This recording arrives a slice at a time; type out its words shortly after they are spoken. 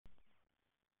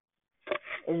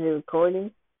Is it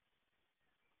recording?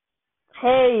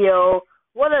 Hey yo,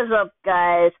 what is up,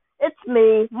 guys? It's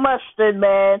me, Mustard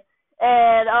Man,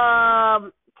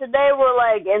 and today we're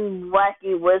like in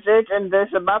Wacky Wizards, and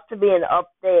there's about to be an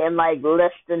update in like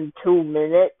less than 2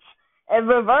 minutes, and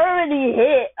we've already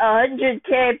hit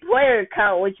 100K player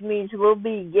count, which means we'll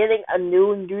be getting a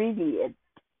new ingredient.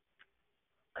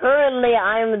 Currently,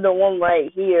 I'm the one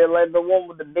right here, like the one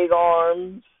with the big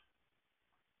arms.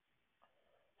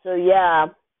 So yeah.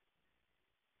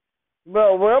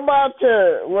 Bro, we're about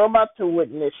to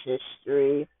witness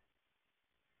history.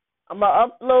 I'm gonna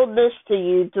upload this to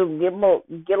YouTube,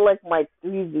 get like my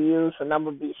 3 views, and I'm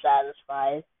gonna be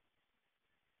satisfied.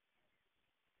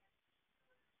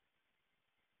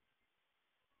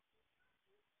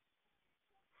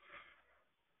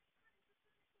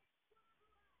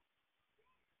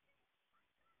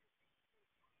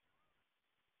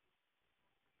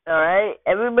 All right,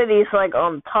 everybody's like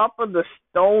on top of the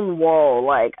stone wall,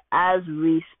 like as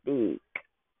we speak.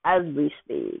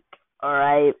 All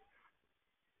right,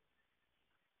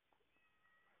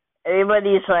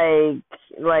 everybody's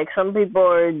like some people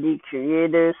are the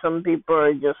creators, some people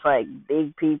are just like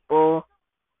big people.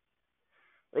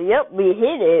 But yep, we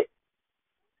hit it,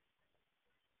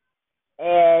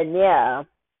 and yeah,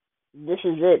 this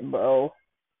is it, bro.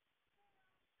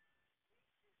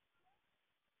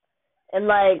 In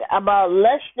like about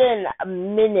less than a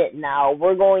minute now,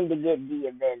 we're going to get the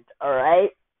event, alright?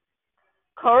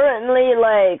 Currently,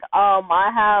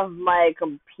 I have my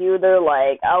computer,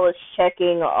 I was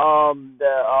checking,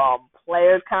 the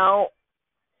player count,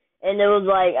 and it was,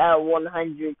 at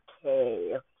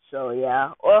 100K, so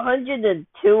yeah, or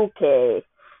 102K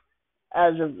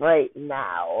as of right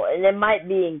now, and it might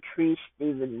be increased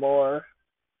even more.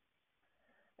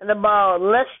 In about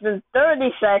less than 30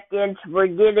 seconds, we're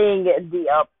getting the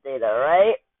update,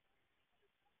 alright?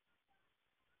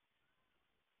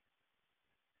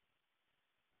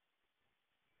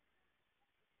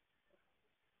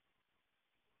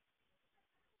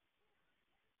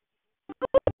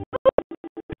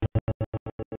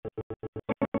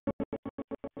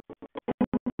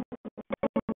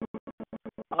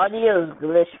 Audio's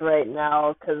glitched right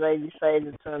now because I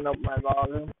decided to turn up my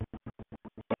volume.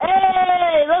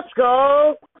 Hey, let's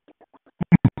go!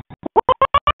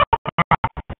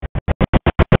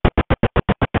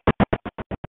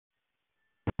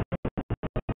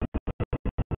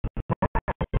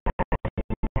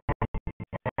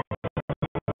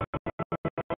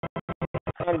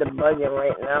 Kinda bugging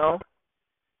right now.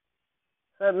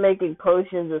 Start making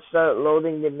potions and start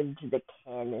loading them into the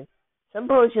cannon. Some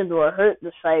potions will hurt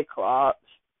the Cyclops.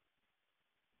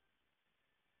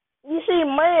 You see,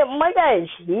 my guy is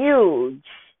huge.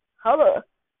 How the...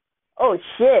 Oh,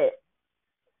 shit.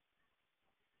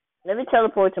 Let me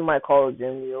teleport to my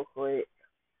cauldron real quick.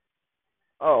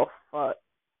 Oh, fuck.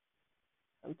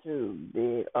 I'm too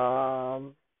big.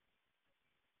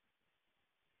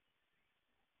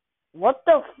 What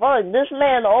the fuck? This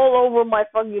man all over my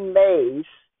fucking base.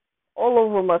 All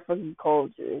over my fucking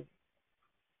cauldron.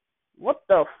 What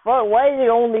the fuck? Why is he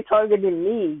only targeting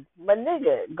me? My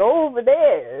nigga, go over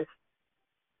there.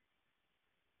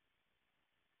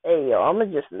 Hey, yo, I'ma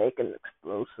just make an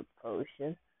explosive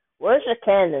potion. Where's the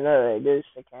cannon? Alright, there's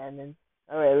the cannon.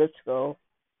 Alright, let's go.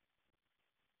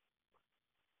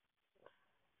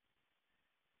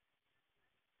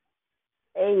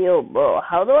 Hey, yo, bro,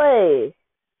 how do I...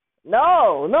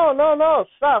 No, no, no, no,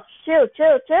 stop. Chill,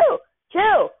 chill, chill,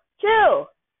 chill, chill.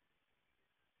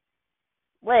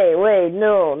 Wait,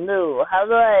 no, no. How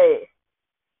do I...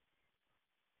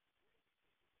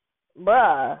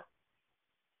 Bruh,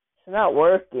 it's not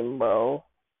working, bro.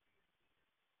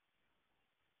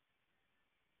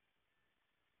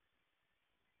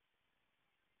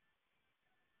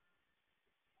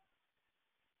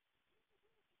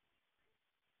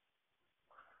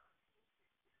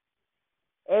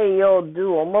 Hey, yo,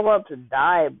 dude, I'm about to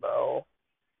die, bro.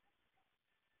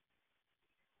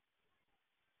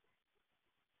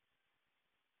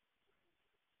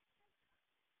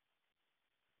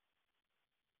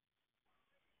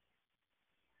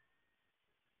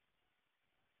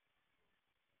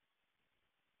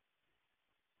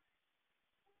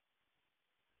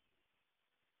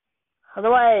 How do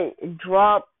I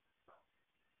drop...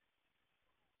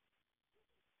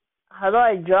 How do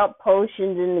I drop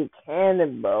potions in the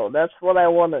cannon, bro? That's what I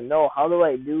want to know. How do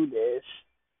I do this?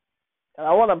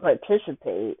 I want to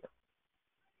participate.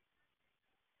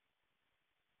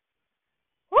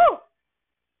 Woo!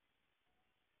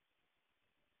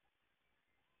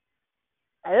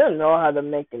 I don't know how to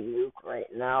make a nuke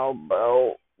right now,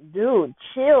 bro. Dude,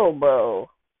 chill, bro.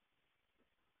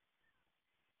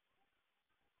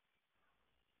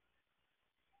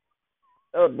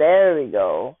 Oh, there we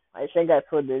go. I think I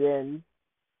put it in.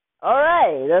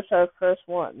 Alright, that's our first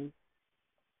one.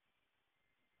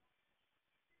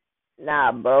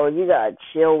 Nah, bro, you gotta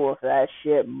chill with that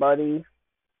shit, buddy.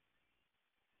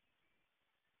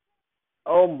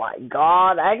 Oh my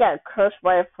god, I got crushed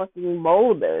by a fucking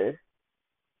boulder.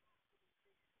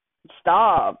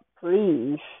 Stop,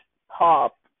 please.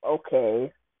 Pop.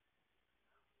 Okay.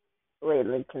 Wait,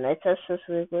 like, can I touch this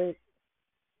real quick?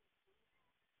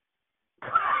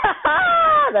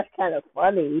 That's kind of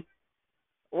funny.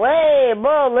 Wait,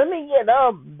 bro, let me get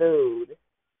up, dude.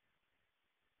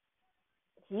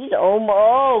 He's almost.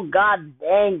 Oh, god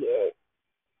dang it.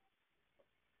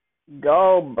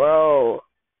 Go, bro.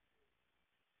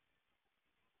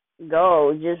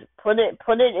 Go. Just put it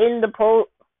in the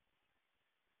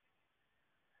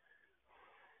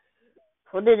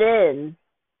Put it in.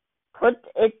 Put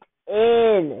it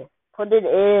in. Put it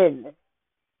in.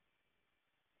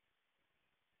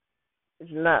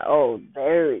 It's not. Oh,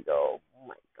 there we go. Oh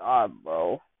my god,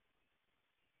 bro.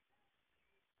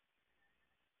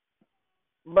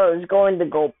 Bro, it's going to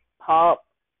go pop.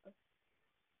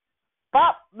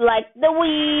 Pop like the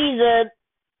wizard.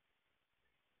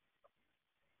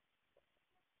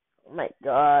 Oh my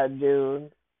god,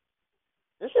 dude.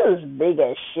 This is big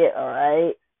as shit,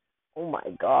 alright? Oh my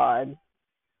god.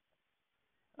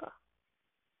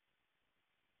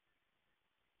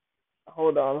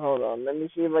 Hold on. Let me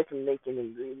see if I can make an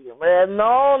ingredient.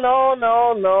 No, no,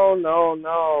 no, no, no,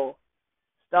 no.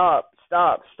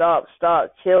 Stop.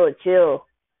 Chill.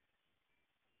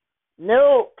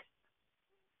 No.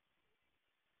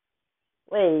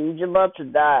 Wait, he's about to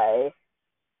die.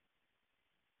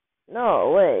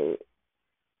 No, wait.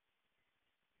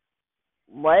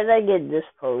 Why did I get this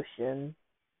potion?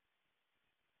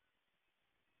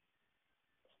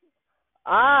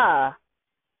 Ah!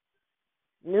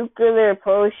 Nuclear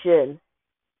potion.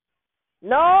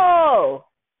 No!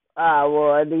 Ah,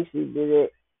 well, at least we did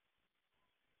it.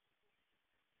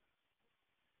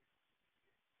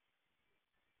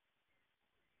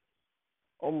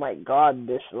 Oh my god,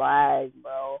 this lag,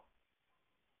 bro.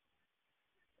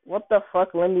 What the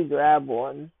fuck? Let me grab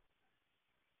one.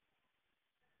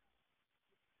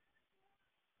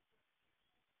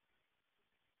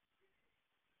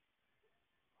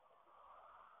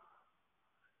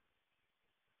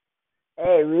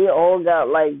 Hey, we all got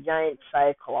like giant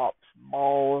cyclops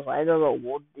balls. I don't know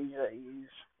what these are used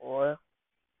for.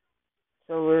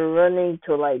 So we're running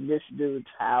to like this dude's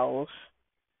house.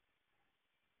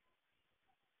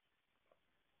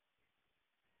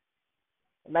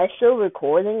 Am I still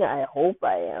recording? I hope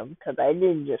I am, because I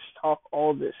didn't just talk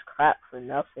all this crap for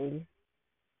nothing.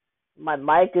 My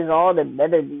mic is on, it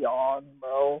better be on,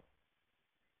 bro.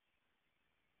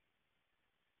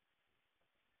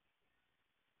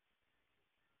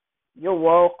 You're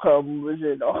welcome,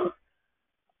 Wizard.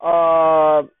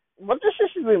 What does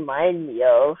this remind me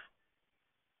of?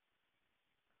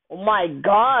 Oh my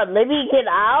god, let me get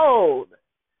out!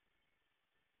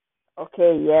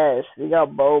 Okay, yes, we got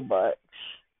Bobucks.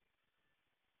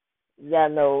 Yeah,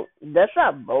 no, that's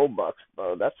not Bobucks,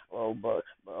 bro. That's Robux,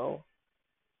 bro.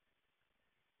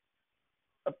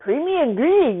 A premium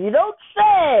green, you don't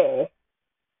say!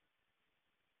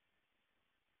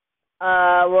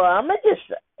 Well, I'm gonna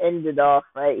just end it off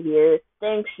right here.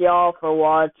 Thanks, y'all, for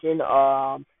watching.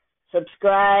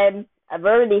 Subscribe. I've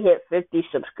already hit 50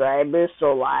 subscribers,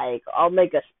 so, like, I'll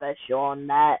make a special on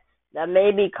that. That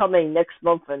may be coming next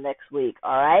month or next week,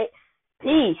 alright?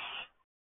 Peace!